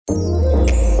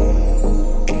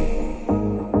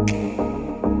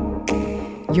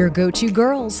Your go-to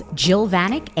girls, Jill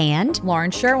Vanek and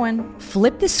Lauren Sherwin.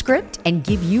 flip the script and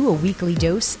give you a weekly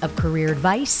dose of career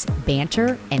advice,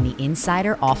 banter, and the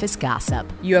insider office gossip.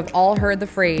 You have all heard the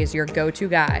phrase, your go-to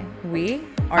guy. We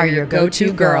Are your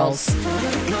go-to girls.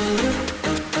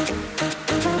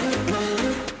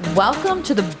 Welcome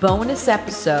to the bonus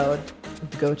episode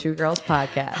of the Go-To Girls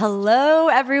podcast. Hello,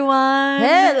 everyone.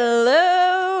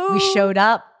 Hello. We showed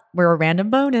up. We're a random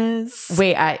bonus.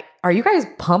 Wait, are you guys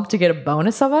pumped to get a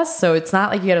bonus of us? So it's not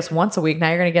like you get us once a week. Now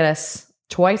you're going to get us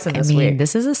twice in this week.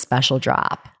 This is a special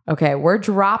drop. Okay, we're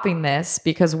dropping this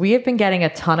because we have been getting a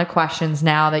ton of questions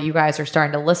now that you guys are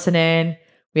starting to listen in.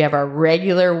 We have our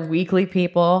regular weekly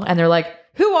people, and they're like,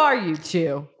 who are you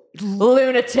two?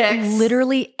 Lunatics.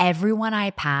 Literally everyone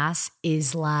I pass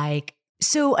is like,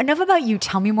 so enough about you.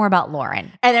 Tell me more about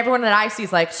Lauren. And everyone that I see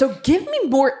is like, so give me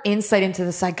more insight into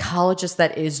the psychologist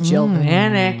that is Jill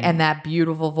Vanek and that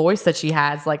beautiful voice that she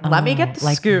has. Like, let me get the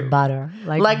like scoop. butter.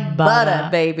 Like butter,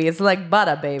 baby. It's like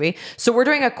butter, baby. So we're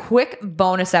doing a quick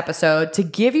bonus episode to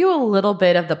give you a little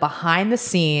bit of the behind the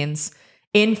scenes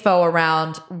info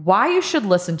around why you should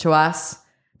listen to us,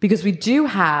 because we do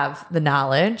have the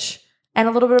knowledge and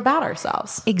a little bit about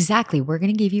ourselves. Exactly. We're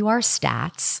going to give you our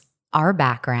stats, our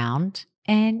background,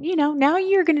 and now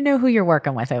you're going to know who you're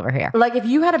working with over here. Like if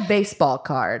you had a baseball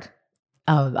card,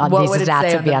 Oh, what these would it stats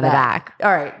say would be on the back.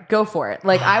 All right, go for it.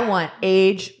 Like I want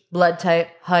age, blood type,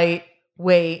 height,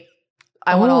 weight.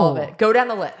 I want all of it. Go down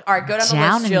the list. All right, go down the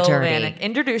Down list, and Jill dirty. Vanek.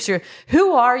 Introduce your.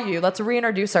 Who are you? Let's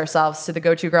reintroduce ourselves to the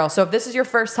Go-To Girl. So if this is your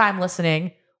first time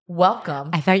listening,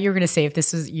 welcome. I thought you were going to say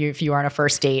if you were on a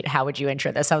first date, how would you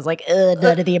intro this? I was like,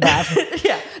 none of the above.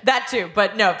 Yeah, that too.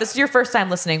 But no, if this is your first time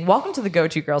listening, welcome to the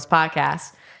Go-To Girls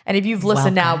podcast. And if you've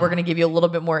listened now, we're going to give you a little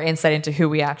bit more insight into who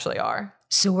we actually are.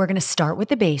 So we're going to start with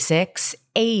the basics.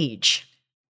 Age,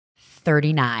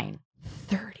 39.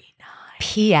 39.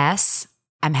 P.S.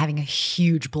 I'm having a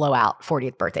huge blowout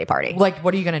 40th birthday party. Like,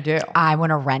 what are you going to do? I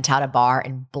want to rent out a bar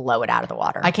and blow it out of the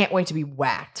water. I can't wait to be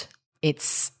whacked.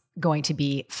 It's going to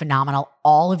be phenomenal.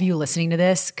 All of you listening to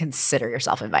this, consider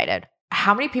yourself invited.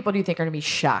 How many people do you think are going to be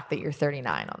shocked that you're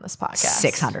 39 on this podcast?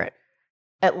 600.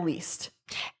 At least.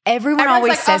 Everyone Everyone's always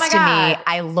like, "Oh says my to me, God."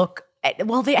 I look,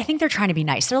 I think they're trying to be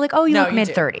nice. They're like, oh, you look do.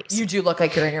 mid-30s. You do look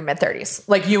like you're in your mid-30s.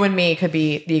 Like you and me could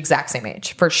be the exact same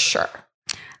age, for sure.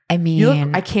 I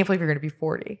mean, I can't believe you're going to be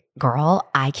 40. girl,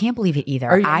 I can't believe it either.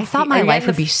 Are you- I thought are my you life getting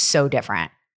would the be so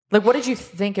different. Like, what did you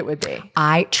think it would be?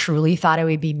 I truly thought I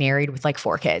would be married with like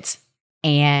 4 kids.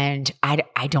 And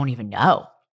I don't even know.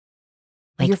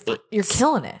 Like You're it's-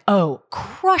 killing it. Oh,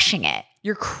 crushing it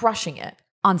You're crushing it.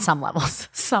 on some levels.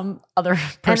 Some other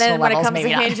And personal then when it levels, comes to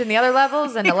maybe not. Hinge and the other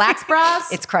levels and the lax bras,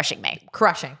 It's crushing me.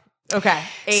 crushing. Okay.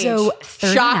 Age. So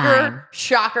 39.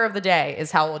 Shocker of the day is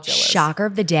how old Jill is. Shocker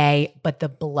of the day, but the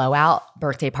blowout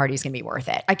birthday party is going to be worth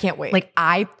it. I can't wait. Like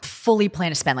I fully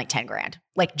plan to spend like 10 grand,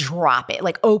 like drop it,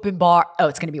 like open bar. Oh,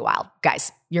 it's going to be wild.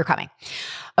 Guys, you're coming.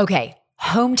 Okay.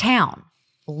 Hometown,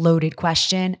 loaded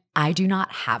question. I do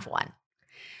not have one.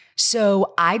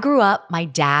 So I grew up, my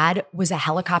dad was a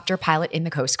helicopter pilot in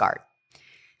the Coast Guard.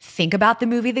 Think about the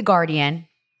movie The Guardian,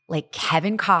 like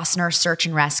Kevin Costner search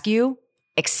and rescue,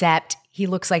 except he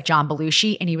looks like John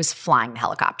Belushi and he was flying the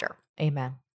helicopter.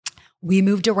 Amen. We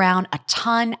moved around a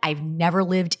ton. I've never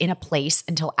lived in a place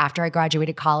until after I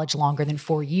graduated college longer than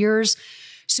 4 years.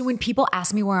 So when people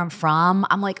ask me where I'm from,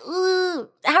 I'm like, ooh,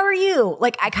 how are you?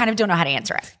 Like, I kind of don't know how to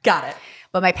answer it. Got it.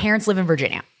 But my parents live in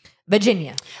Virginia.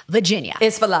 Virginia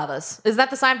Is is for lovers. Is that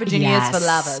the sign? Virginia is for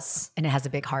lovers. And it has a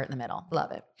big heart in the middle.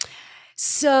 Love it.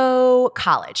 So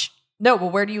college. No, but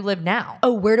where do you live now?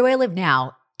 Oh, where do I live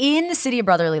now? In the city of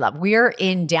brotherly love. We're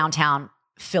in downtown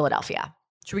Philadelphia.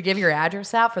 Should we give your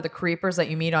address out for the creepers that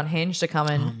you meet on Hinge to come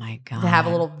in Oh my God. to have a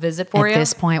little visit for At you?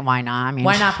 this point, why not? I mean,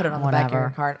 Why not put it on the back of your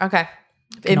whatever. card? Okay.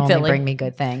 Can In only Philly. bring me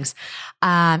good things.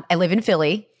 I live in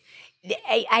Philly.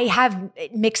 I have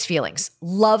mixed feelings.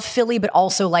 Love Philly, but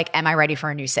also like, am I ready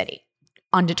for a new city?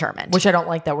 Undetermined. Which I don't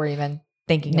like that we're even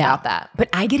thinking No. about that. But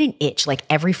I get an itch like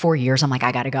every 4 years. I'm like,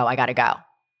 I gotta go.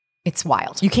 It's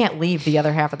wild. You can't leave the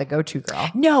other half of the Go-To Girl.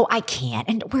 No, I can't.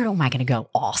 And where am I going to go?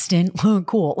 Austin?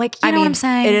 Cool. Like, you know what I'm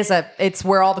saying? It's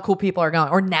where all the cool people are going.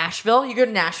 Or Nashville. You go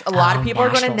to Nashville. A lot of people are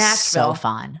going to Nashville. So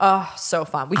fun. Oh, so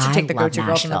fun. We should I take the love Go-To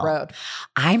Girls on the Nashville. road.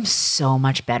 I'm so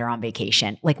much better on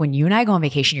vacation. Like when you and I go on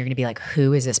vacation, you're going to be like,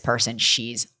 who is this person?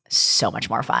 She's so much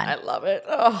more fun. I love it.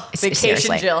 Oh, Vacation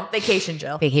Seriously. Jill. Vacation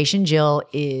Jill. Vacation Jill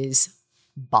is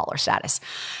baller status.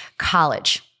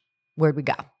 College. Where'd we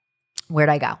go? Where'd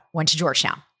I go? Went to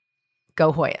Georgetown.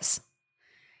 Go Hoyas.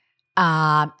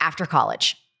 After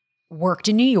college, worked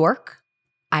in New York.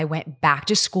 I went back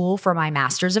to school for my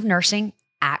master's of nursing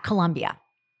at Columbia.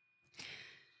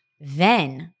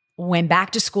 Then went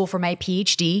back to school for my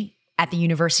PhD at the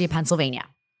University of Pennsylvania.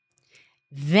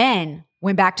 Then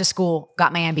went back to school,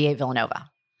 got my MBA at Villanova.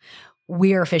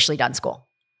 We are officially done school.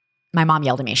 My mom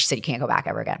yelled at me. She said, you can't go back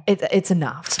ever again. It's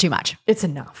enough. It's too much. It's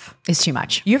enough. It's too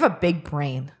much. You have a big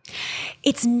brain.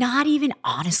 It's not even,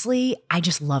 honestly, I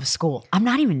just love school. I'm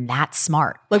not even that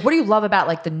smart. Like, what do you love about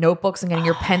like the notebooks and getting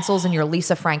your pencils and your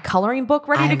Lisa Frank coloring book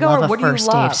ready to go? I love Or what a do you first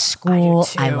day love? of school.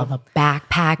 I I do too. love a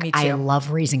backpack. Me I too.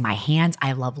 love raising my hands.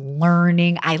 I love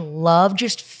learning. I love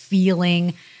just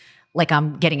feeling like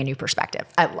I'm getting a new perspective.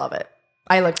 I love it.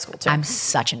 I like school too. I'm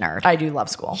such a nerd. I do love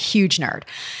school. Huge nerd.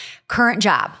 Current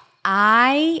job.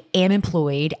 I am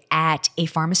employed at a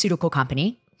pharmaceutical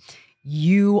company.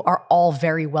 You are all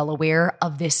very well aware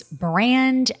of this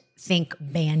brand. Think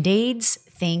Band-Aids,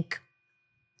 think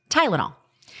Tylenol.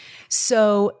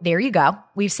 So there you go.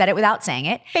 We've said it without saying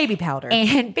it. Baby powder.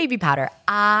 And baby powder.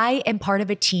 I am part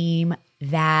of a team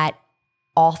that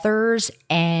authors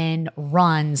and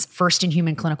runs first in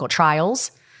human clinical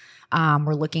trials.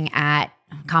 We're looking at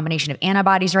a combination of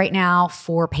antibodies right now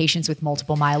for patients with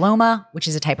multiple myeloma, which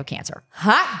is a type of cancer.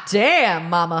 Hot damn,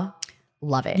 mama.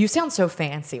 Love it. You sound so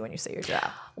fancy when you say your job.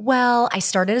 Well, I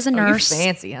started as a You nurse,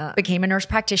 fancy, huh? became a nurse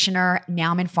practitioner.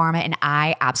 Now I'm in pharma and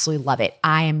I absolutely love it.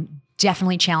 I am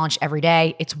definitely challenged every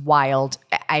day. It's wild.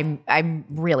 I'm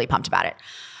really pumped about it.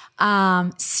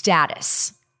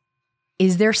 Status.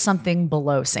 Is there something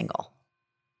below single?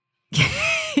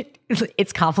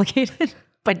 It's complicated,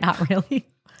 but not really.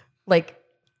 Like,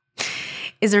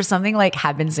 Is there something like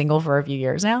have been single for a few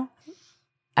years now?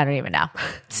 I don't even know.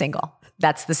 Single.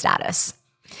 That's the status.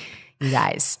 You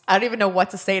guys, I don't even know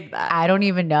what to say to that. I don't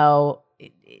even know,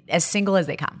 as single as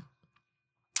they come.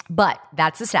 But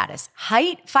that's the status.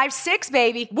 Height, 5'6",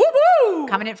 baby. Woo woo.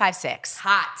 Coming in 5'6".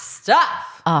 Hot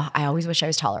stuff. Oh, I always wish I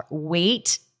was taller.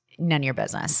 Weight, none of your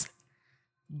business.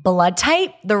 Blood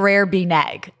type, the rare B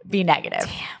negative.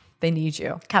 Damn, they need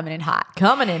you. Coming in hot.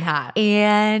 Coming in hot.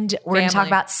 And we're going to talk Family.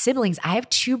 about siblings. I have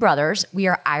 2 brothers. We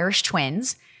are Irish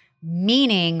twins,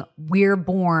 meaning we're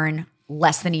born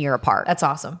less than a year apart. That's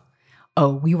awesome.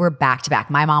 Oh, we were back to back.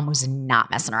 My mom was not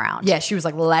messing around. Yeah, she was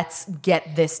like, let's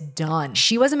get this done.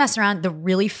 She wasn't messing around. The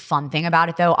really fun thing about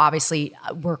it, though, obviously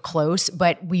we're close,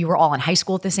 but we were all in high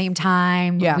school at the same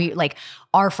time. Yeah. We like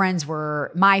our friends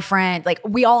were my friend. Like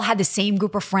we all had the same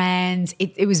group of friends.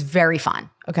 It was very fun.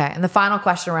 Okay, and the final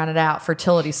question to round it out,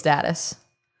 fertility status.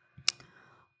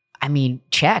 I mean,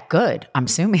 check. Good. I'm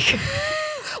assuming.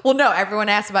 Well, no, everyone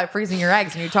asked about freezing your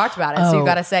eggs and you talked about it. So Oh. you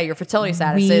got to say your fertility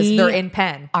status is We they're in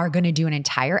pen. Are going to do an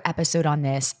entire episode on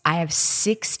this. I have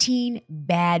 16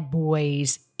 bad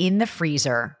boys in the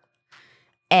freezer.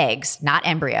 Eggs, not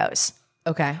embryos.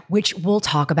 Okay. Which we'll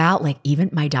talk about. Like even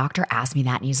my doctor asked me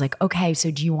that and he's like, okay, so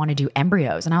do you want to do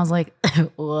embryos? And I was like,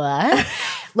 what?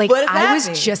 Like What does that I was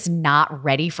mean? just not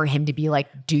ready for him to be like,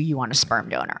 do you want a sperm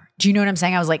donor? Do you know what I'm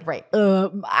saying? I was like, Right.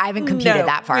 I haven't competed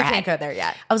that far we ahead. can't go there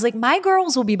yet. I was like, my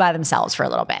girls will be by themselves for a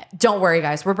little bit. Don't worry,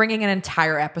 guys. We're bringing an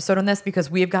entire episode on this because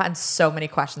we've gotten so many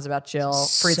questions about Jill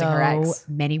freezing her eggs.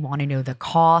 Many want to know the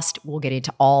cost. We'll get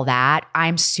into all that.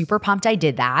 I'm super pumped I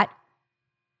did that.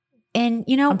 And,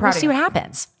 you know, I'm proud we'll of see you. what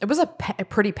happens. It was a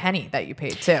pretty penny that you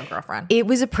paid too, girlfriend. It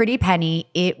was a pretty penny.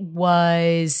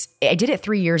 I did it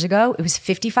 3 years ago. It was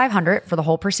 $5,500 for the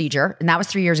whole procedure. And that was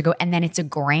 3 years ago. And then it's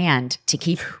 $1,000 to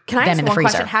keep Can I them ask in the one freezer.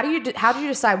 question? How do you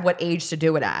decide what age to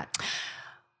do it at?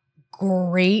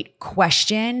 Great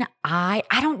question. I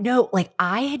don't know. Like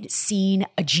I had seen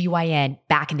a GYN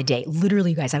back in the day.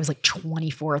 Literally, you guys, I was like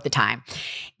 24 at the time.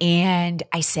 And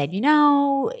I said, you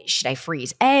know, should I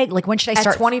freeze egg? Like when should I At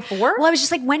start? 24? Well, I was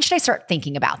just like, when should I start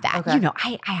thinking about that? Okay. You know,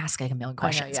 I ask like a million I know,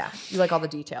 questions. yeah. You like all the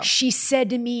details. She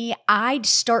said to me,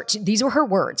 these were her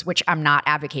words, which I'm not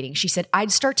advocating. She said,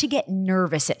 I'd start to get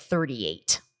nervous at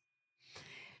 38.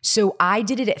 So I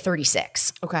did it at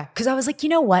 36. Okay. Because I was like, you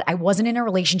know what? I wasn't in a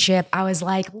relationship. I was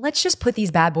like, let's just put these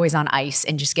bad boys on ice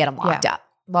and just get them locked up.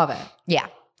 Love it. Yeah,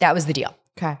 that was the deal.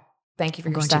 Okay. Thank you for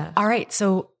I'm your going status. All right.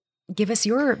 So give us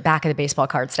your back of the baseball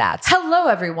card stats. Hello,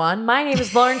 everyone. My name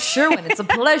is Lauren Sherwin. It's a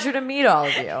pleasure to meet all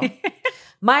of you.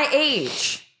 My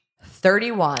age,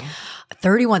 31.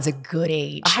 31's a good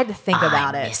age. I had to think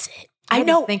about it. Miss it. I I had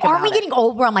to know. think Aren't we about it. getting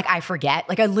old where I'm like, I forget?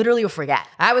 Like I literally will forget.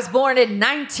 I was born in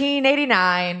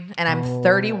 1989 and I'm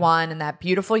 31 in that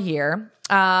beautiful year.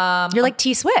 You're like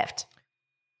T Swift.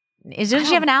 Didn't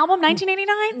she have an album?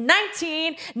 1989?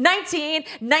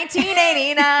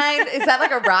 1989. Is that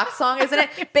like a rock song, isn't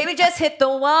it? Baby just hit the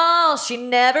wall. She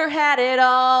never had it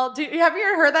all. Have you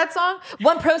ever heard that song?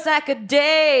 One Prozac a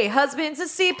day. Husband's a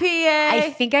CPA. I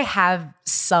think I have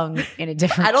sung in a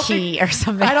different key or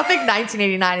something. I don't think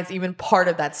 1989 is even part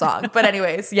of that song. But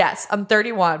anyways, yes, I'm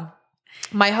 31.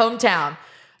 My hometown.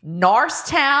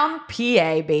 Norristown,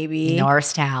 PA, baby.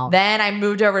 Norristown. Then I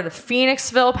moved over to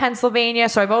Phoenixville, Pennsylvania.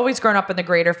 So I've always grown up in the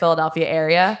greater Philadelphia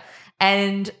area.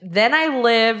 And then I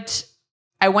went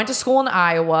to school in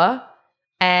Iowa.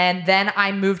 And then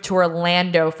I moved to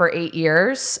Orlando for 8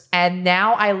 years. And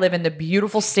now I live in the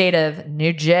beautiful state of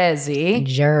New Jersey.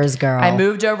 Jersey girl. I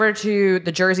moved over to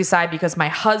the Jersey side because my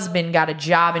husband got a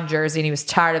job in Jersey and he was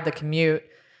tired of the commute.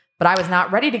 But I was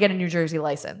not ready to get a New Jersey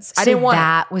license. I didn't want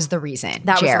that was the reason.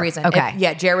 That was the reason.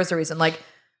 Okay. Jer was the reason. Like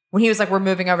when he was like, we're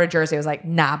moving over to Jersey, I was like,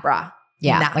 nah, brah.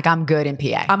 Yeah. Nah. Like I'm good in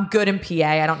PA. I'm good in PA.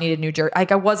 I don't need a New Jersey.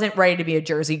 Like I wasn't ready to be a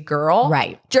Jersey girl.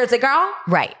 Right. Jersey girl.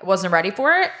 Right. I wasn't ready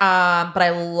for it. But I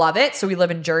love it. So we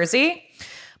live in Jersey.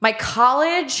 My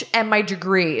college and my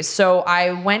degree. So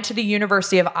I went to the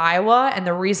University of Iowa, and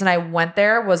the reason I went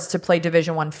there was to play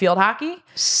Division I field hockey.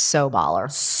 So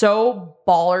baller. So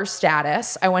baller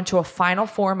status. I went to a Final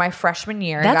Four my freshman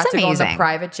year. That's I got to amazing. go on the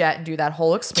private jet and do that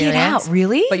whole experience. Get out,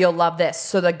 really? But you'll love this.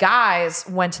 So the guys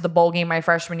went to the bowl game my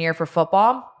freshman year for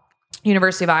football.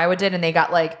 University of Iowa did, and they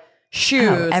got like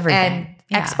shoes and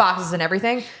Xboxes and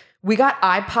everything. We got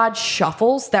iPod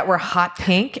shuffles that were hot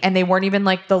pink, and they weren't even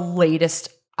like the latest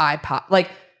iPod.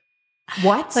 Like,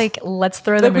 what? Like, let's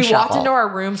throw them a we shuffle. walked into our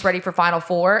rooms ready for Final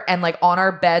Four, and like on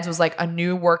our beds was like a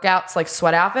new workouts like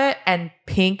sweat outfit and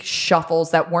pink shuffles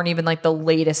that weren't even like the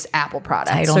latest Apple product.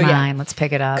 Title IX, let's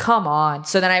pick it up. Come on.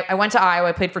 So then I went to Iowa.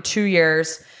 I played for 2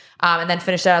 years, and then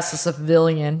finished out as a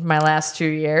civilian my last 2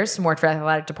 years and worked for the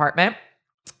athletic department.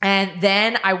 And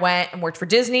then I went and worked for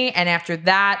Disney, and after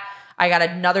that, I got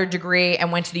another degree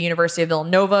and went to the University of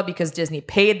Villanova because Disney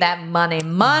paid that money.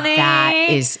 That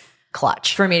is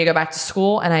clutch. For me to go back to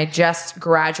school. And I just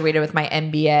graduated with my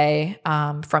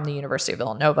MBA from the University of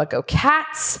Villanova. Go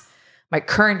Cats. My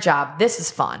current job, this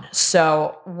is fun.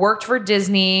 So worked for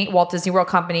Disney, Walt Disney World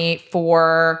Company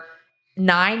for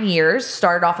 9 years,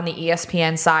 started off on the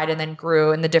ESPN side and then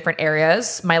grew in the different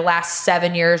areas. My last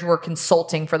 7 years were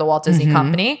consulting for the Walt Disney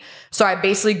Company. So I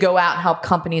basically go out and help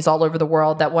companies all over the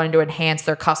world that wanted to enhance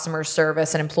their customer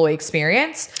service and employee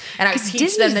experience. And I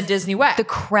teach them the Disney way. The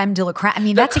creme de la creme. I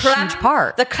mean, that's a huge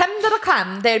part. The creme de la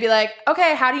creme. They'd be like,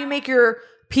 okay, how do you make your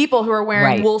people who are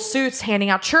wearing wool suits handing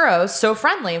out churros so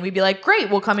friendly? And we'd be like, great,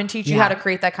 we'll come and teach you how to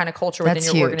create that kind of culture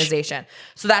within your organization.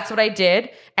 So that's what I did.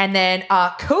 And then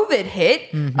COVID hit,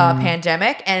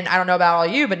 pandemic. And I don't know about all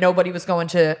you, but nobody was going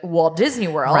to Walt Disney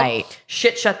World. Right.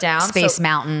 Shit shut down. Space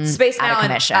Mountain out of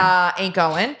commission. Ain't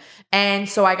going. And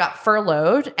so I got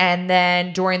furloughed. And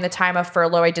then during the time of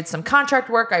furlough, I did some contract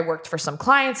work. I worked for some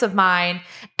clients of mine.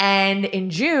 And in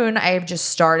June, I have just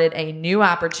started a new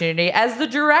opportunity as the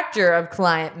director of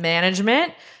client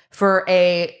management for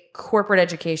a corporate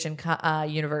education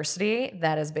university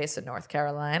that is based in North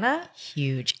Carolina.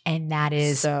 Huge. And that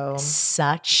is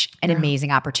such an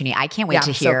amazing opportunity. I can't wait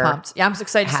to hear. So pumped. Yeah, I'm so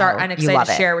excited to start. I'm excited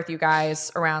to share with you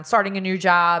guys around starting a new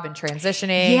job and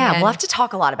transitioning. Yeah, we'll have to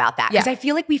talk a lot about that because I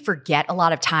feel like we forget a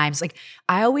lot of times. Like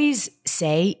I always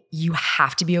say, you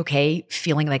have to be okay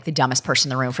feeling like the dumbest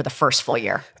person in the room for the first full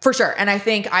year. For sure. And I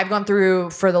think I've gone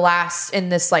through in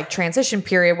this like transition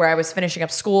period where I was finishing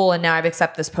up school and now I've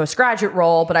accepted this postgraduate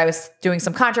role, but I was doing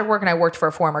some contract work and I worked for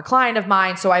a former client of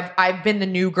mine. So I've been the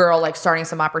new girl, like starting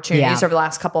some opportunities over the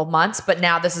last couple of months, but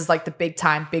now this is like the big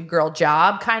time, big girl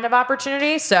job kind of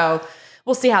opportunity. So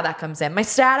we'll see how that comes in. My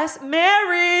status,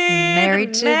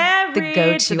 married to the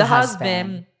go-to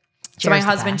husband. So my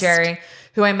husband, Jerry,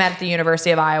 who I met at the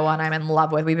University of Iowa and I'm in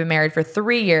love with. We've been married for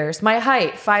 3 years. My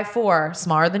height, 5'4",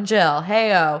 smaller than Jill.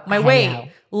 Heyo. My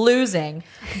weight, losing.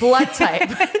 Blood type.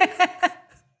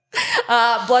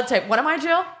 Blood type. What am I,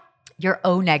 Jill? You're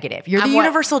O negative. You're the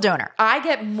universal donor. I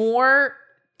get more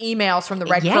emails from the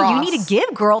Red Cross. Yeah, you need to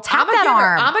give, girl. Tap that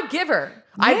arm. I'm a giver.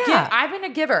 Yeah. I've been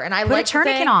a giver, and I put like a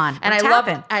tourniquet on. And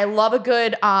I love a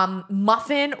good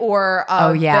muffin or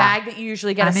a bag that you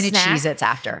usually get. I'm a gonna snack. Cheez-Its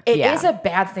after. It is a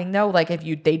bad thing though. Like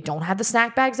if they don't have the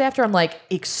snack bags after, I'm like,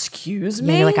 excuse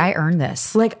me. Yeah, you're like, I earned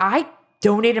this. Like I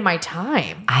donated my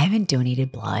time. I haven't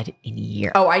donated blood in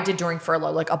years. Oh, I did during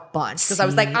furlough, like a bunch. Because I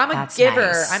was like, I'm a giver.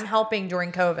 Nice. I'm helping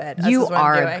during COVID. You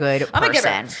are a good person. I'm a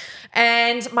giver.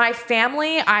 And my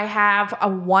family, I have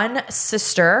one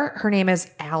sister. Her name is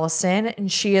Allison, and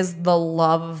she is the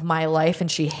love of my life, and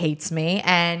she hates me,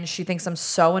 and she thinks I'm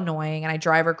so annoying, and I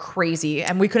drive her crazy,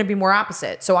 and we couldn't be more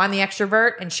opposite. So I'm the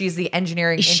extrovert, and she's the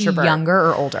engineering introvert. Is she younger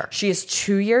or older? She is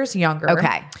 2 years younger.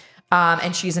 Okay.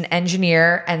 And she's an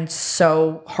engineer and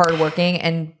so hardworking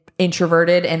and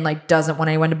introverted and like doesn't want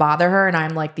anyone to bother her. And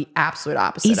I'm like the absolute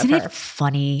opposite Isn't of her. It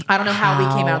funny? I don't know how we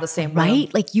came out of the same room.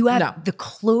 Right? Like you have the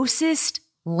closest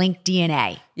linked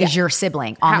DNA is your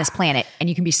sibling on this planet, and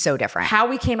you can be so different. How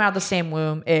we came out of the same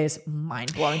womb is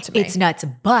mind blowing to me. It's nuts.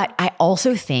 But I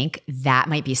also think that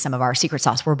might be some of our secret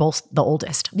sauce. We're both the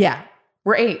oldest. Yeah.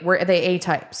 We're the A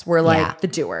types. We're like the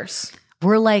doers.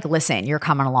 We're like, listen, you're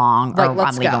coming along, or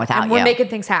I'm leaving without you. And we're making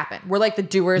things happen. We're like the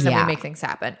doers, and we make things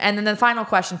happen. And then the final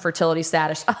question, fertility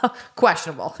status,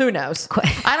 questionable. Who knows?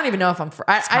 I don't even know if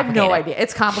I have no idea.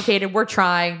 It's complicated. We're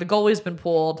trying. The goalie's been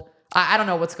pulled. I don't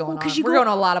know what's going on. We're going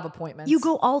to a lot of appointments. You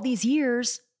go all these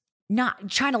years not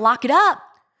trying to lock it up.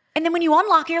 And then when you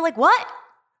unlock it, you're like, what?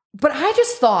 But I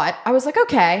just thought, I was like,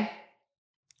 okay,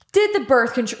 did the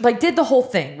birth control, like did the whole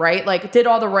thing, right? Like did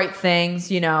all the right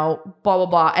things, you know, blah, blah,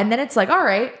 blah. And then it's like, all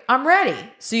right, I'm ready.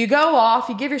 So you go off,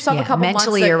 you give yourself a couple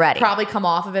mentally months you're ready. Probably come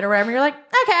off of it or whatever. You're like,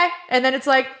 okay. And then it's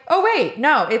like, oh wait,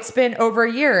 no, it's been over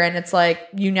a year. And it's like,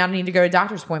 you now need to go to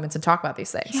doctor's appointments and talk about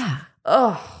these things. Yeah.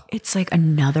 Oh, it's like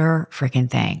another freaking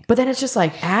thing. But then it's just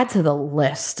like add to the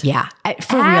list. Yeah.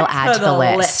 For real, add to the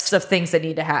list of things that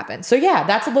need to happen. So yeah,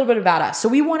 that's a little bit about us. So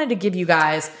we wanted to give you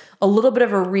guys a little bit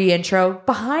of a re-intro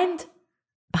behind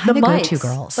the go-to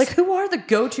girls. Like who are the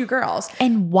go-to girls?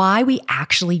 And why we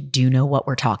actually do know what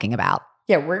we're talking about.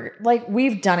 Yeah,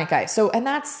 we've done it, guys. So, and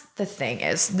that's the thing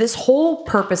is this whole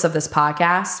purpose of this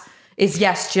podcast is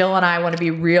yes, Jill and I want to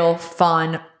be real,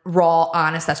 fun, raw,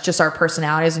 honest. That's just our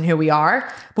personalities and who we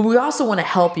are. But we also want to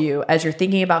help you as you're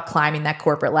thinking about climbing that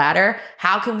corporate ladder.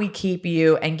 How can we keep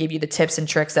you and give you the tips and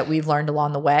tricks that we've learned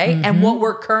along the way and what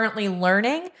we're currently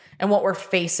learning and what we're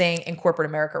facing in corporate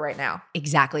America right now?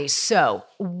 Exactly. So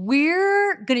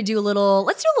we're going to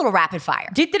let's do a little rapid fire.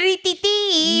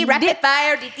 Rapid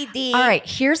fire. All right.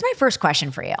 Here's my first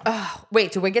question for you.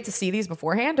 Wait, do we get to see these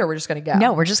beforehand or we're just going to go?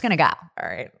 No, we're just going to go. All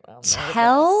right. Well,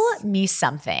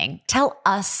 tell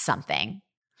us something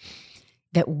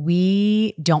that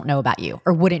we don't know about you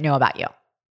or wouldn't know about you.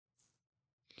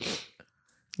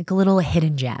 Like a little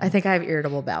hidden gem. I think I have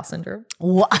irritable bowel syndrome.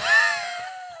 What?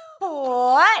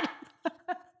 What?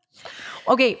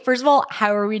 Okay, first of all,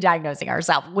 how are we diagnosing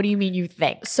ourselves? What do you mean you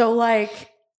think? So like,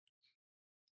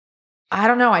 I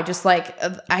don't know. I just like,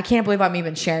 I can't believe I'm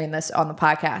even sharing this on the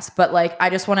podcast, but like, I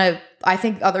just want to, I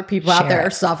think other people out there are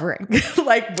suffering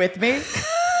like with me.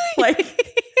 Like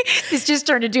this just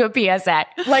turned into a PSA.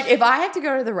 Like if I have to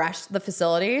go to the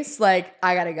facilities, like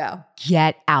I got to go.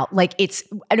 Get out. Like it's,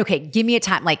 okay, give me a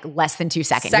time, like less than 2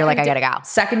 seconds. You're like, I got to go.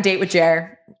 Second date with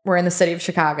Jer. We're in the city of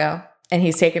Chicago and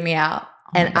he's taking me out.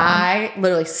 And I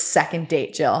literally second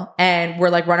date Jill. And we're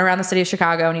like running around the city of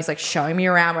Chicago and he's like showing me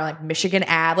around. We're like Michigan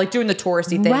Ave, like doing the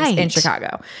touristy things in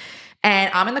Chicago.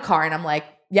 And I'm in the car and I'm like,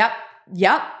 yep,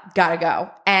 gotta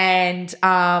go. And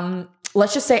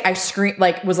let's just say I screamed,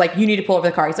 like was like, you need to pull over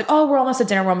the car. He's like, oh, we're almost at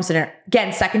dinner.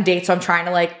 Again, second date. So I'm trying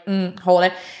to like hold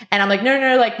it. And I'm like,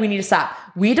 no, like we need to stop.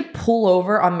 We had to pull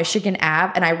over on Michigan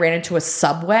Ave and I ran into a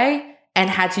Subway and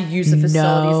had to use the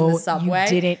facilities in the Subway.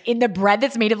 You didn't. In the bread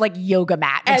that's made of like yoga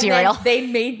mat material. And they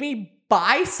made me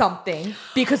buy something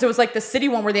because it was like the city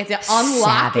one where they have to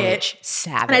unlock it.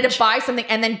 Savage. And I had to buy something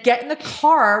and then get in the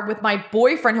car with my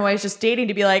boyfriend who I was just dating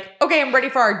to be like, okay, I'm ready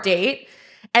for our date.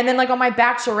 And then like on my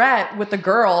bachelorette with the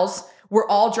girls, we're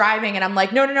all driving and I'm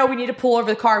like, no, we need to pull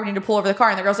over the car. And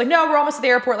the girl's like, no, we're almost at the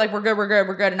airport. Like we're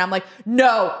good. And I'm like,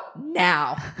 no,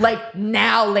 now. Like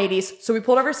now, ladies. So we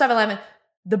pulled over 7-Eleven.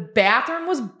 The bathroom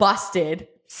was busted.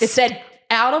 It said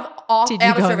out of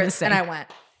service. And I went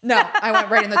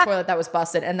right in the toilet that was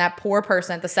busted. And that poor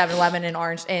person at the 7-Eleven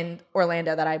in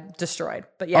Orlando that I destroyed.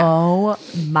 But yeah. Oh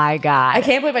my God. I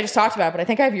can't believe I just talked about it, but I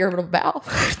think I have irritable bowel.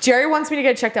 Jerry wants me to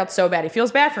get it checked out so bad. He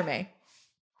feels bad for me.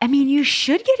 I mean, you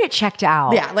should get it checked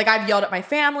out. Yeah. Like I've yelled at my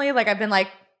family. Like I've been like,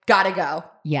 gotta go.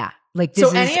 Yeah. Like this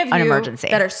is an emergency.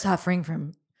 That are suffering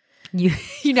from you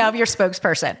know, your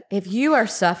spokesperson. If you are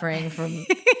suffering from,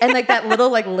 and like that little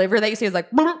like liver that you see is like,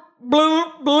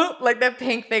 bloop, bloop, like that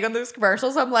pink thing on those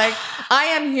commercials. I'm like, I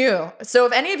am you. So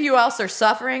if any of you else are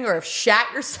suffering or have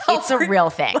shat yourself, It's a real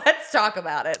thing. Let's talk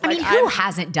about it. I mean, who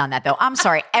hasn't done that though? I'm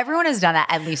sorry. Everyone has done that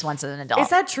at least once as an adult. Is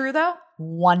that true though?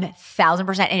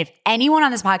 1000%. And if anyone on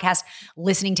this podcast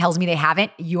listening tells me they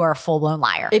haven't, you are a full-blown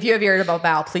liar. If you have irritable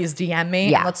bowel, please DM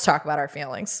me and let's talk about our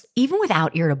feelings. Even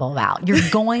without irritable bowel, you're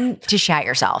going to shat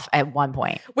yourself at one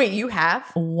point. Wait, you have?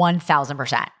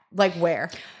 1000%. Like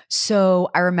where? So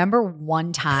I remember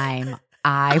one time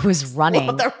I was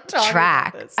running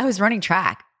track. I was running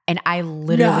track and I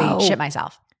literally shit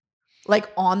myself. Like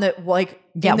on the, like,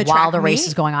 yeah, in the while track the race meet?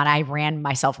 is going on, I ran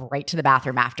myself right to the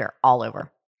bathroom after, all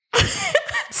over.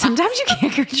 Sometimes you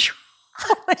can't control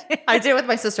it. I did with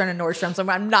my sister in a Nordstrom, so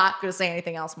I'm not going to say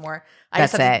anything else more.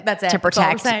 That's it. That's it. To That's all I'm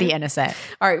protect saying. the innocent.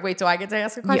 All right, wait, do I get to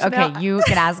ask a question Okay, now? you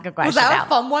can ask a question. Was that now. a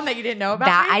fun one that you didn't know about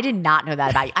That me? I did not know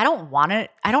that about you. I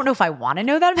don't know if I want to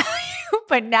know that about you,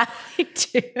 but now I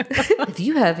do. If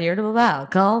you have irritable bowel,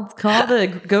 call the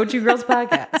Go To Girls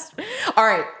podcast. All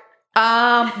right.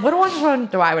 What one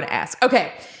do I want to ask?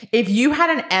 Okay. If you had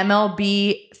an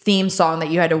MLB theme song that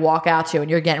you had to walk out to and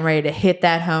you're getting ready to hit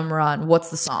that home run, what's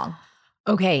the song?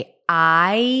 Okay,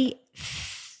 I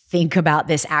think about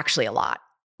this actually a lot.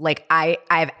 Like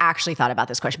I've actually thought about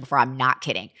this question before. I'm not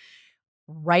kidding.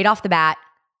 Right off the bat,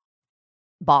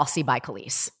 Bossy by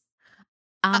Khalees.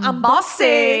 I'm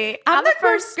bossy. I'm the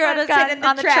first girl to sit in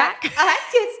the track. I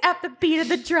kiss at the beat of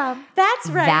the drum. That's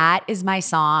right. That is my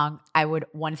song. I would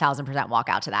 1000% walk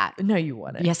out to that. No, you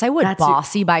wouldn't. Yes, I would.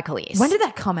 Bossy by Khalees. When did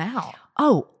that come out?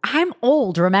 Oh, I'm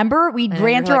old. Remember? We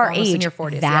ran through like our almost age. in your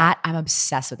 40s, I'm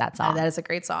obsessed with that song. That is a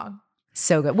great song.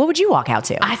 So good. What would you walk out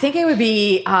to? I think it would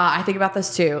be, I think about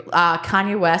this too.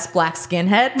 Kanye West, Black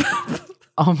Skinhead.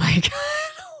 Oh my God.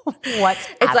 What's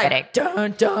it's happening? Like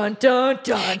dun dun dun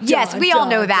dun. Yes, we all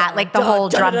know that. Like the whole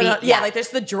drum beat. Yeah, like there's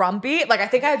the drum beat. Like I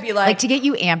think I'd be like to get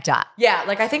you amped up. Yeah,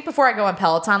 like I think before I go on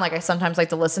Peloton, like I sometimes like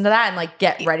to listen to that and like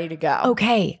get ready to go.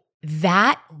 Okay,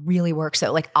 that really works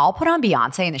though. Like I'll put on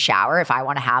Beyonce in the shower if I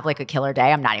want to have like a killer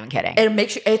day. I'm not even kidding. It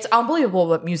makes you. It's unbelievable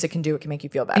what music can do. It can make you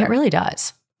feel better. It really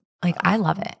does. Like I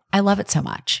love it. I love it so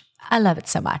much. I love it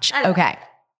so much. Okay.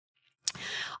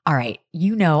 All right.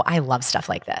 You know I love stuff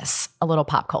like this. A little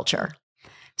pop culture.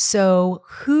 So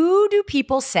who do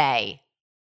people say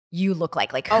you look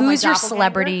like? Like who's your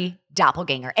celebrity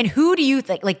doppelganger? And who do you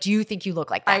think, like, do you think you look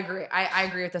like that? I agree. I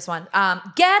agree with this one.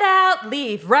 Get out,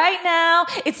 leave right now.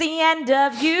 It's the end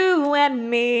of you and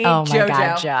me. Oh my JoJo.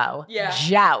 God, Joe. Yeah.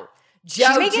 Joe. She's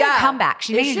making a comeback.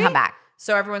 She's making a comeback.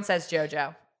 So everyone says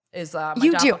JoJo is my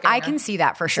You do. doppelganger. I can see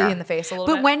that for sure. See in the face a little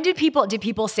but bit. when did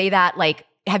people say that? Like,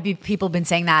 have people been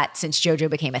saying that since JoJo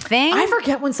became a thing? I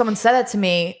forget when someone said that to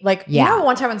me. Like, you know,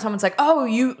 one time when someone's like, "Oh,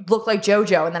 you look like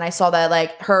JoJo," and then I saw that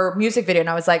like her music video, and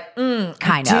I was like, kind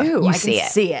I of. do. You I see can it.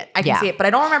 see it. I can see it, but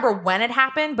I don't remember when it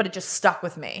happened. But it just stuck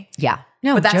with me. Yeah.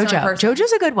 No, But that's the only JoJo. person.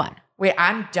 JoJo's a good one. Wait,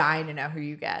 I'm dying to know who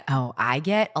you get. Oh, I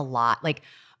get a lot. Like,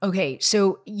 okay,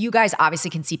 so you guys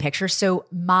obviously can see pictures. So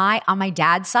on my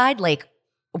dad's side, like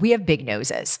we have big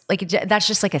noses. Like that's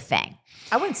just like a thing.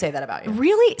 I wouldn't say that about you.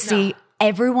 Really? See,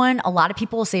 a lot of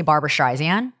people will say Barbara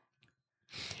Streisand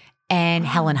and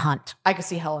Helen Hunt. I could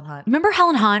see Helen Hunt. Remember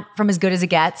Helen Hunt from As Good as It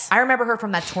Gets? I remember her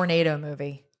from that Tornado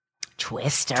movie.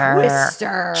 Twister.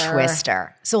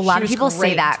 So a lot of people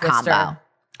say that combo.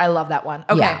 I love that one.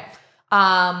 Okay.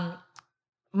 Yeah.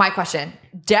 My question: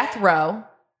 Death Row.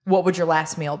 What would your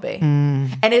last meal be?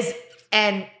 And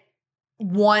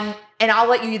I'll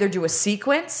let you either do a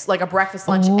sequence, like a breakfast,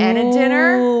 lunch, and a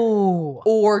dinner,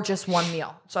 or just one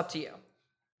meal. It's up to you.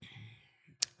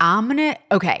 I'm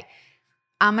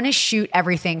gonna shoot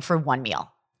everything for one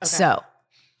meal. Okay. So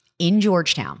in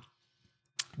Georgetown,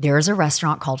 there's a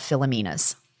restaurant called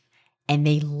Philomena's, and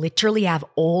they literally have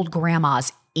old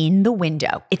grandmas in the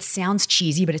window. It sounds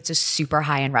cheesy, but it's a super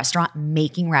high-end restaurant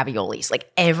making raviolis.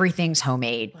 Like everything's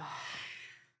homemade.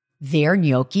 Their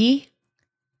gnocchi,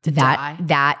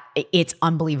 that it's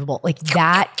unbelievable. Like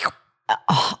that.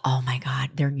 Oh my God,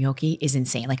 their gnocchi is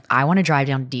insane. Like I want to drive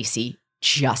down to DC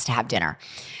just to have dinner,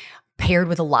 paired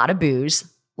with a lot of booze,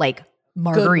 like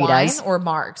margaritas. Good wine or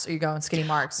marks? Are you going skinny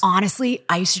marks? Honestly,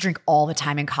 I used to drink all the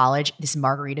time in college this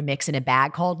margarita mix in a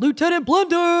bag called Lieutenant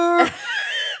Blender.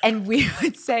 And we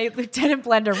would say, Lieutenant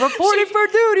Blender, reporting for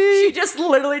duty. She just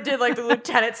literally did like the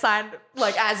lieutenant sign,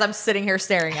 like as I'm sitting here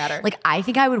staring at her. Like, I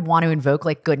think I would want to invoke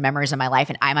like good memories of my life.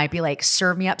 And I might be like,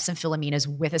 serve me up some Philomena's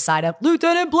with a side of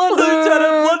Lieutenant Blender.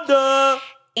 Lieutenant Blender.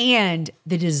 And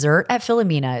the dessert at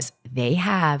Philomena's, they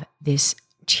have this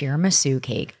tiramisu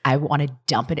cake. I want to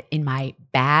dump it in my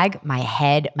bag, my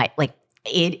head,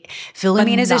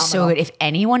 Philomeno's is so Phenomenal. good. If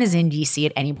anyone is in DC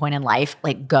at any point in life,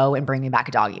 like go and bring me back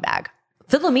a doggy bag.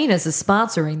 Philomena's is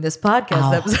sponsoring this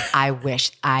podcast. Oh, I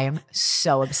wish. I am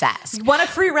so obsessed. Want a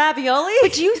free ravioli?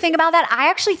 But do you think about that? I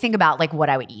actually think about like what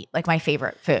I would eat, like my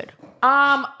favorite food.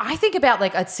 I think about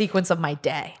like a sequence of my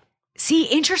day. See,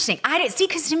 interesting. I didn't see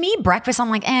because to me, breakfast, I'm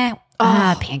like,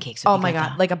 pancakes. Would Oh be my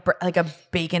good, God. Like a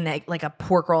bacon egg, like a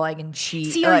pork roll, egg and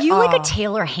cheese. See, are you like a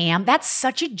Taylor ham? That's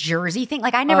such a Jersey thing.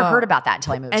 Like I never heard about that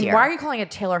until I moved And here. why are you calling it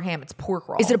Taylor ham? It's pork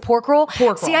roll. Is it a pork roll?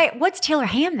 Pork roll. See, what's Taylor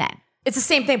ham then? It's the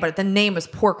same thing, but the name is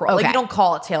pork roll. Like Okay. you don't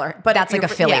call it Taylor, but That's like a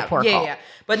Philly pork roll. Yeah.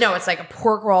 But no, it's like a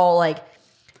pork roll, like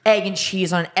egg and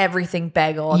cheese on everything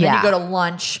bagel. And then Yeah. you go to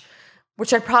lunch,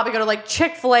 which I'd probably go to like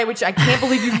Chick-fil-A, which I can't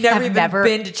believe you've never even never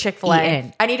been to Chick-fil-A.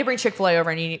 eaten. I need to bring Chick-fil-A over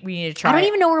and we need to try I don't it.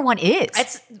 even know where one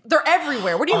is. They're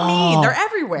everywhere. What do you mean? They're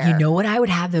everywhere. You know what I would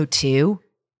have though too?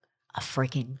 A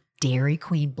freaking Dairy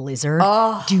Queen Blizzard.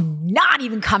 Oh. Do not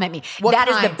even come at me. What That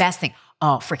is the kind? best thing.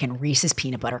 Oh, freaking Reese's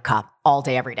peanut butter cup all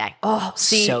day, every day. Oh,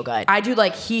 see, so good. I do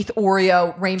like Heath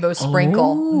Oreo rainbow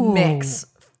sprinkle Ooh. mix.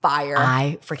 Fire.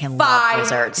 I freaking love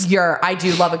blizzards. I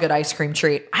do love a good ice cream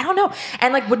treat. I don't know.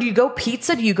 And like, do you go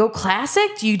pizza? Do you go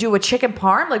classic? Do you do a chicken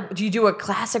parm? Like, do you do a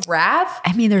classic Rav?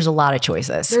 I mean, there's a lot of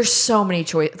choices. There's so many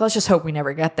choices. Let's just hope we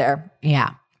never get there.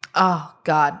 Yeah, Oh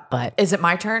God. but Is it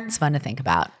my turn? it's fun to think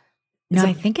about. No,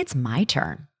 I think it's my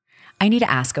turn. I need to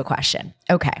ask a question.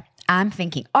 Okay, I'm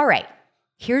thinking. All right,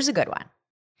 here's a good one.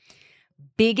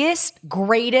 Biggest,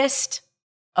 greatest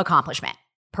accomplishment,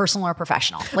 personal or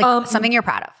professional, like something you're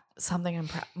proud of. Something I'm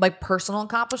proud. Like personal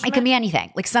accomplishment. It can be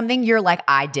anything, like something you're like,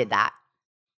 I did that.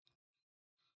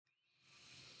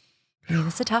 I mean,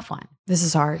 it's a tough one. This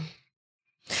is hard.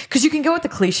 Because you can go with the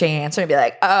cliche answer and be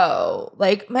like, oh,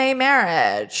 like my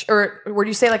marriage. Or where do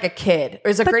you say like a kid?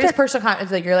 Or is the But greatest personal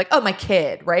accomplishment like you're like, oh, my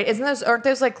kid, right? Aren't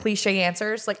those like cliche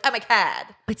answers? Like, I'm a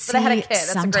kid. But see, I had a kid.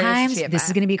 That's the greatest sometimes achievement. this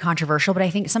is going to be controversial, but I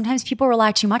think sometimes people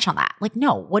rely too much on that. Like,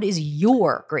 no, what is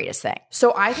your greatest thing?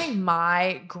 So I think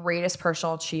my greatest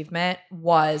personal achievement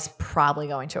was probably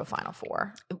going to a Final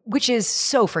Four. Which is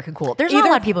so freaking cool. There's not a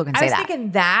lot of people who can say I was that.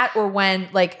 thinking that or when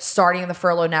like starting the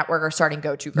Furlough Network or starting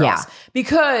Go To Girls. Yeah.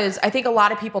 Because I think a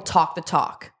lot of people talk the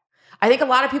talk. I think a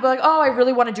lot of people are like, oh, I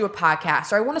really want to do a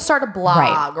podcast or I want to start a blog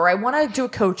Right. or I want to do a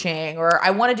coaching or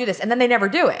I want to do this. And then they never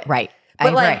do it. Right. I But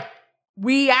agree. like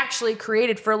we actually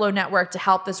created Furlough Network to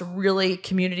help this really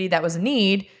community that was in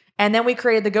need. And then we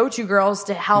created the Go To Girls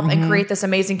to help and create this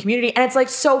amazing community. And it's like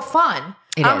so fun.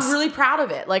 It I'm is. really proud of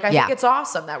it. Like I Yeah. think it's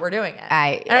awesome that we're doing it.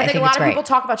 I and I think a think lot it's of great. people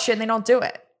talk about shit and they don't do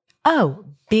it. Oh,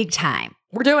 big time.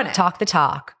 We're doing it. Talk the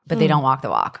talk, but they don't walk the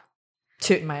walk.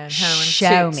 Tooting my own horn.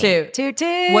 Show Toot, me. toot. Toot,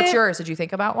 toot. What's yours? Did you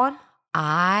think about one?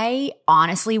 I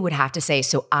honestly would have to say,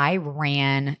 so I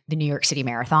ran the New York City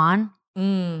Marathon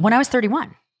when I was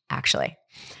 31, actually.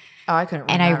 Oh, I couldn't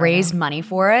And remember. I raised money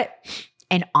for it.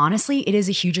 And honestly, it is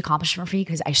a huge accomplishment for me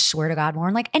because I swear to God,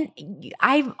 Lauren, like, and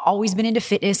I've always been into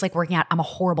fitness, like working out. I'm a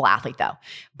horrible athlete though.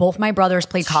 Both my brothers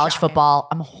played college Shocking. football.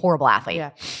 I'm a horrible athlete. Yeah.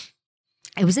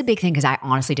 It was a big thing because I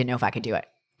honestly didn't know if I could do it.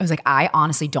 I was like, I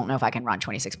honestly don't know if I can run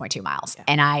 26.2 miles. Yeah.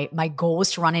 And my goal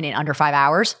was to run it in under 5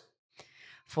 hours.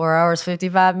 4 hours,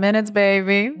 55 minutes,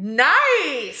 baby.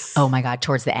 Nice. Oh my God.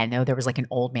 Towards the end though, there was like an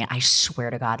old man. I swear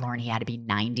to God, Lauren, he had to be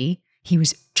 90. He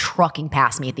was trucking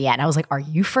past me at the end. I was like, are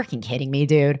you freaking kidding me,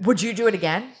 dude? Would you do it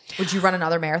again? Would you run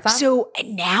another marathon? So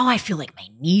now I feel like my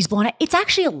knees blown out. It's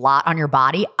actually a lot on your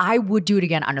body. I would do it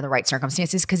again under the right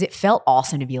circumstances because it felt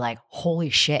awesome to be like, holy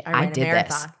shit, I ran a did this.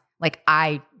 marathon. Like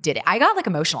I did it. I got like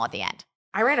emotional at the end.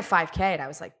 I ran a 5K and I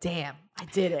was like, damn, I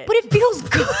did it. But it feels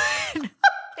good.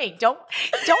 Hey, don't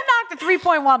knock the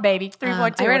 3.1, baby.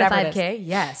 3.2, I ran a whatever it is. 5K.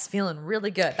 Yes, feeling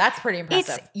really good. That's pretty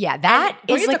impressive. That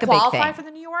Don't is you have like to a big qualify thing. for the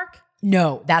New York?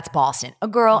 No, that's Boston. A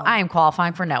girl, I am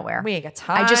qualifying for nowhere. We ain't got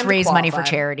time. I just to raised money for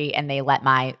qualify. charity and they let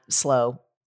my slow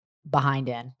behind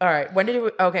in. All right.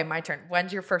 Okay, my turn.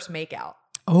 When's your first makeout?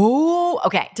 Oh,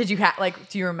 okay. Did you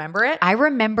do you remember it? I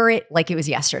remember it like it was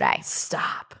yesterday.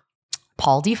 Stop.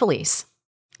 Paul DeFelice.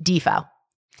 Defo.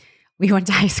 We went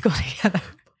to high school together.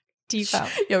 Defo.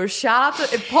 Yo, shout out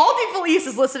to if Paul DeFelice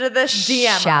is listening to this,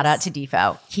 DM Shout us. out to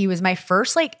Defo. He was my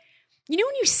first, like, you know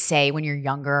when you say when you're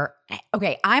younger,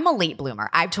 okay, I'm a late bloomer.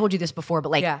 I've told you this before, but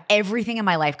like Yeah. everything in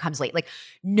my life comes late. Like,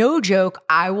 no joke,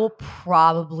 I'll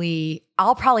probably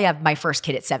have my first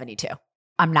kid at 72.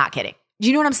 I'm not kidding. Do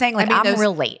you know what I'm saying? Like, I mean, I'm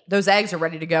real late. Those eggs are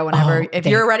ready to go whenever. Oh, if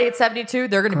you're ready at 72,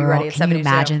 they're going to be ready at Can you 72.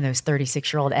 imagine those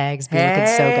 36-year-old eggs be looking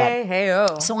so good? Hey,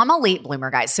 oh. So I'm a late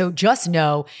bloomer, guys. So just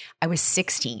know I was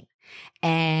 16.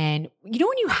 And you know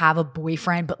when you have a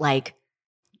boyfriend, but like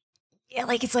yeah,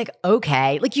 like, it's like,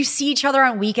 okay. Like, you see each other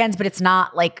on weekends, but it's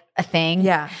not like a thing.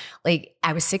 Yeah. Like,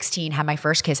 I was 16, had my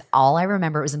first kiss. All I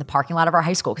remember was in the parking lot of our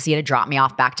high school because he had to drop me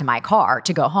off back to my car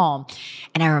to go home.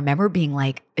 And I remember being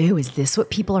like, ooh, is this what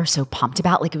people are so pumped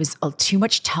about? Like, it was too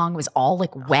much tongue. It was all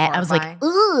like wet. I was like,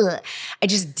 ugh. I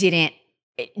just didn't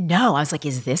know. I was like,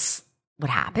 is this what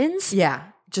happens? Yeah.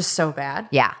 Just so bad.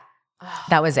 Yeah.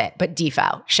 That was it. But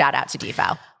Defo, shout out to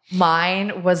Defo.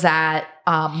 Mine was at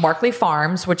Markley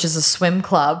Farms, which is a swim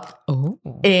club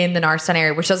in the Narson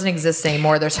area, which doesn't exist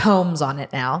anymore. There's homes on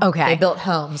it now. Okay. They built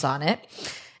homes on it.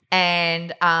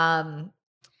 And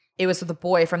it was with a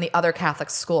boy from the other Catholic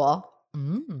school,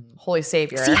 Holy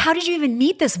Savior. See, how did you even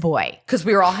meet this boy? Because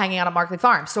we were all hanging out at Markley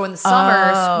Farms. So in the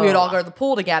summers, we would all go to the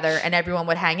pool together and everyone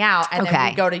would hang out. And then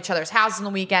we'd go to each other's houses on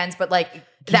the weekends. But like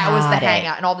that was the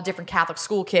hangout. And all the different Catholic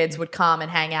school kids would come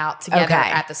and hang out together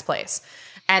at this place.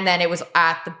 And then it was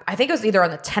I think it was either on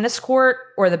the tennis court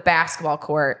or the basketball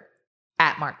court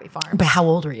at Markley Farms. But how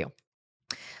old were you?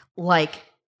 Like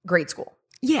grade school.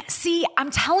 Yeah. See, I'm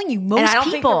telling you, most and I don't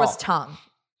people. think there was tongue.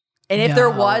 And if there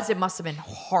was, it must have been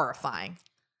horrifying.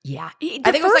 Yeah. I think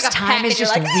it was like a time peck is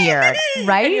just and you're like, weird,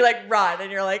 right? And you like run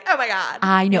and you're like, oh my God.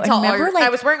 I know. And remember, like, I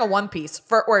was wearing a one piece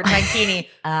or a tankini.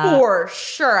 For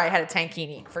sure. I had a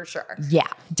tankini for sure. Yeah.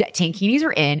 Tankinis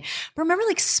are in. But remember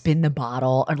like Spin the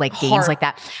Bottle or like games like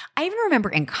that. I even remember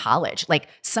in college, like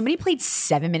somebody played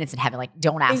 7 Minutes in Heaven. Like,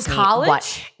 don't ask me college?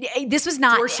 What. This was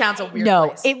not. Georgetown's a weird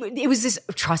place. It was this,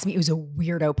 trust me, it was a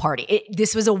weirdo party.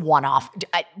 This was a one-off.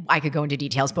 I could go into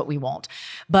details, but we won't.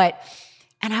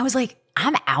 And I was like,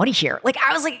 I'm out of here. Like,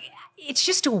 I was like, it's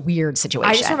just a weird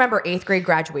situation. I just remember 8th grade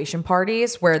graduation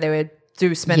parties where they would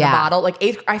do Spin the Bottle. Like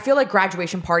I feel like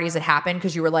graduation parties that happened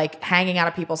because you were like hanging out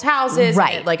at people's houses.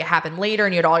 Right. And it happened later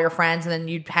and you had all your friends and then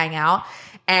you'd hang out.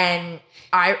 And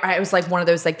I was like one of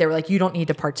those, like, they were like, you don't need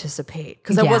to participate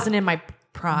because I wasn't in my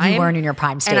prime. You weren't in your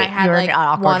prime state. And I had you were like an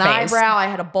awkward one face. eyebrow. I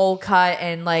had a bowl cut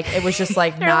and like, it was just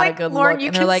like not like, a good Lauren, look. you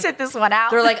And can they're like, sit this one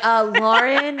out. They're like,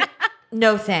 Lauren,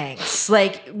 no thanks.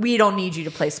 Like, we don't need you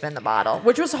to play Spin the Bottle,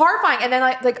 which was horrifying. And then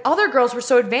like other girls were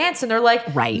so advanced and they're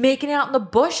like making out in the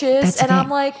bushes. That's and I'm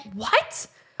like, what?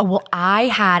 Well,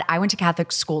 I went to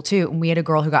Catholic school too. And we had a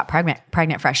girl who got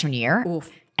pregnant freshman year. Oof.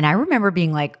 And I remember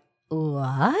being like,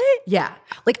 what? Yeah.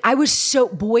 Like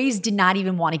boys did not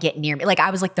even want to get near me. Like I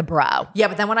was like the bro. Yeah.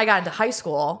 But then when I got into high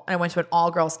school and I went to an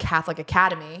all girls Catholic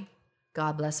academy,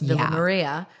 God bless Villa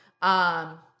Maria,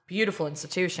 beautiful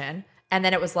institution. And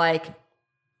then it was like,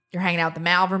 you're hanging out with the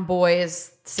Malvern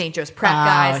boys, St. Joe's Prep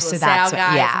guys, so LaSalle that's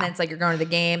guys, yeah. and then it's like you're going to the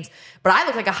games. But I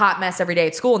look like a hot mess every day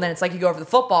at school, and then it's like you go over to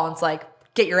the football, and it's like,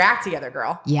 get your act together,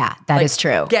 girl. Yeah, that is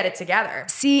true. Get it together.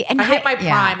 See, and I hit my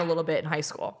prime a little bit in high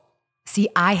school. See,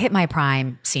 I hit my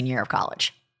prime senior year of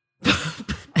college.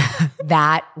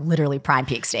 That literally prime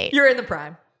peak state. You're in the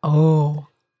prime. Oh,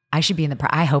 I should be in the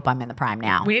prime. I hope I'm in the prime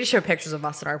now. We need to show pictures of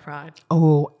us in our prime.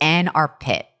 Oh, and our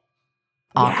pit.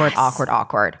 Awkward, Yes.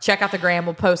 awkward. Check out the gram.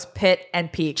 We'll post pit and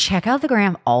peak. Check out the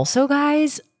gram. Also,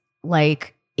 guys,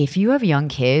 like if you have young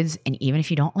kids and even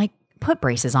if you don't like put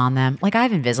braces on them, like I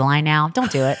have Invisalign now, don't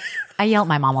do it. I yell at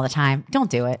my mom all the time. Don't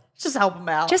do it. Just help them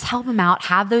out. Just help them out.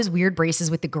 Have those weird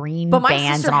braces with the green but my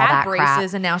bands sister and all had that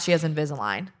braces crap. and now she has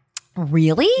Invisalign.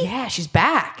 Really? Yeah, she's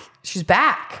back. She's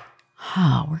back.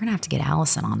 Oh, we're gonna have to get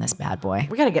Allison on this bad boy.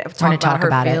 We gotta talk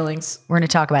about her feelings. We're gonna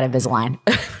talk about Invisalign.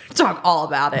 Talk all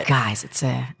about it. Guys, it's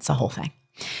a whole thing.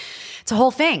 It's a whole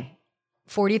thing.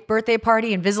 40th birthday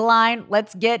party, Invisalign.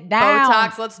 Let's get down.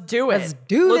 Botox, let's do it. Let's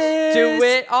do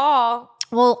it all.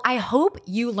 Well, I hope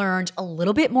you learned a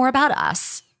little bit more about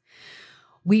us.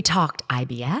 We talked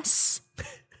IBS.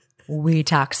 We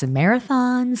talked some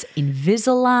marathons,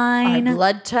 Invisalign. Our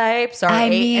blood types. I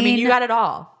mean, you got it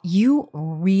all. You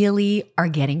really are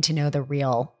getting to know the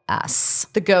real us.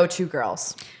 The go-to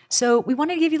girls. So we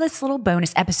wanted to give you this little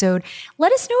bonus episode.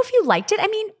 Let us know if you liked it. I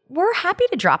mean, we're happy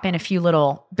to drop in a few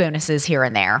little bonuses here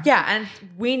and there. Yeah, and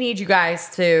we need you guys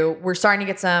we're starting to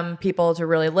get some people to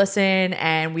really listen,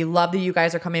 and we love that you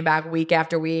guys are coming back week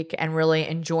after week and really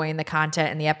enjoying the content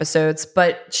and the episodes.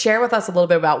 But share with us a little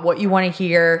bit about what you want to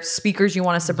hear, speakers you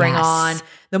want us to bring on.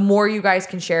 The more you guys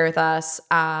can share with us.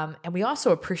 And we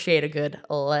also appreciate a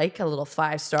little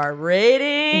 5-star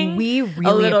rating. We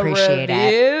really appreciate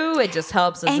review. It just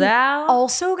helps us out.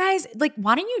 Also, guys, like,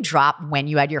 why don't you drop when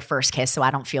you had your first kiss so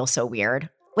I don't feel so weird?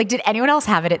 Like, did anyone else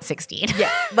have it at 16? Yeah,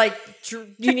 like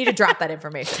you need to drop that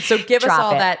information. So give us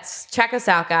all that. Check us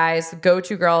out, guys. Go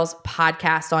To Girls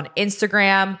Podcast on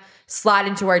Instagram. Slide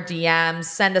into our DMs.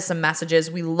 Send us some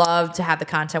messages. We love to have the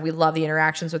content. We love the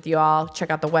interactions with you all. Check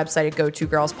out the website at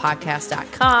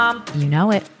gotogirlspodcast.com. You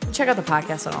know it. Check out the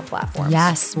podcast on all platforms.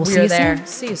 Yes, we'll see you there. soon.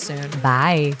 See you soon.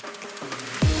 Bye.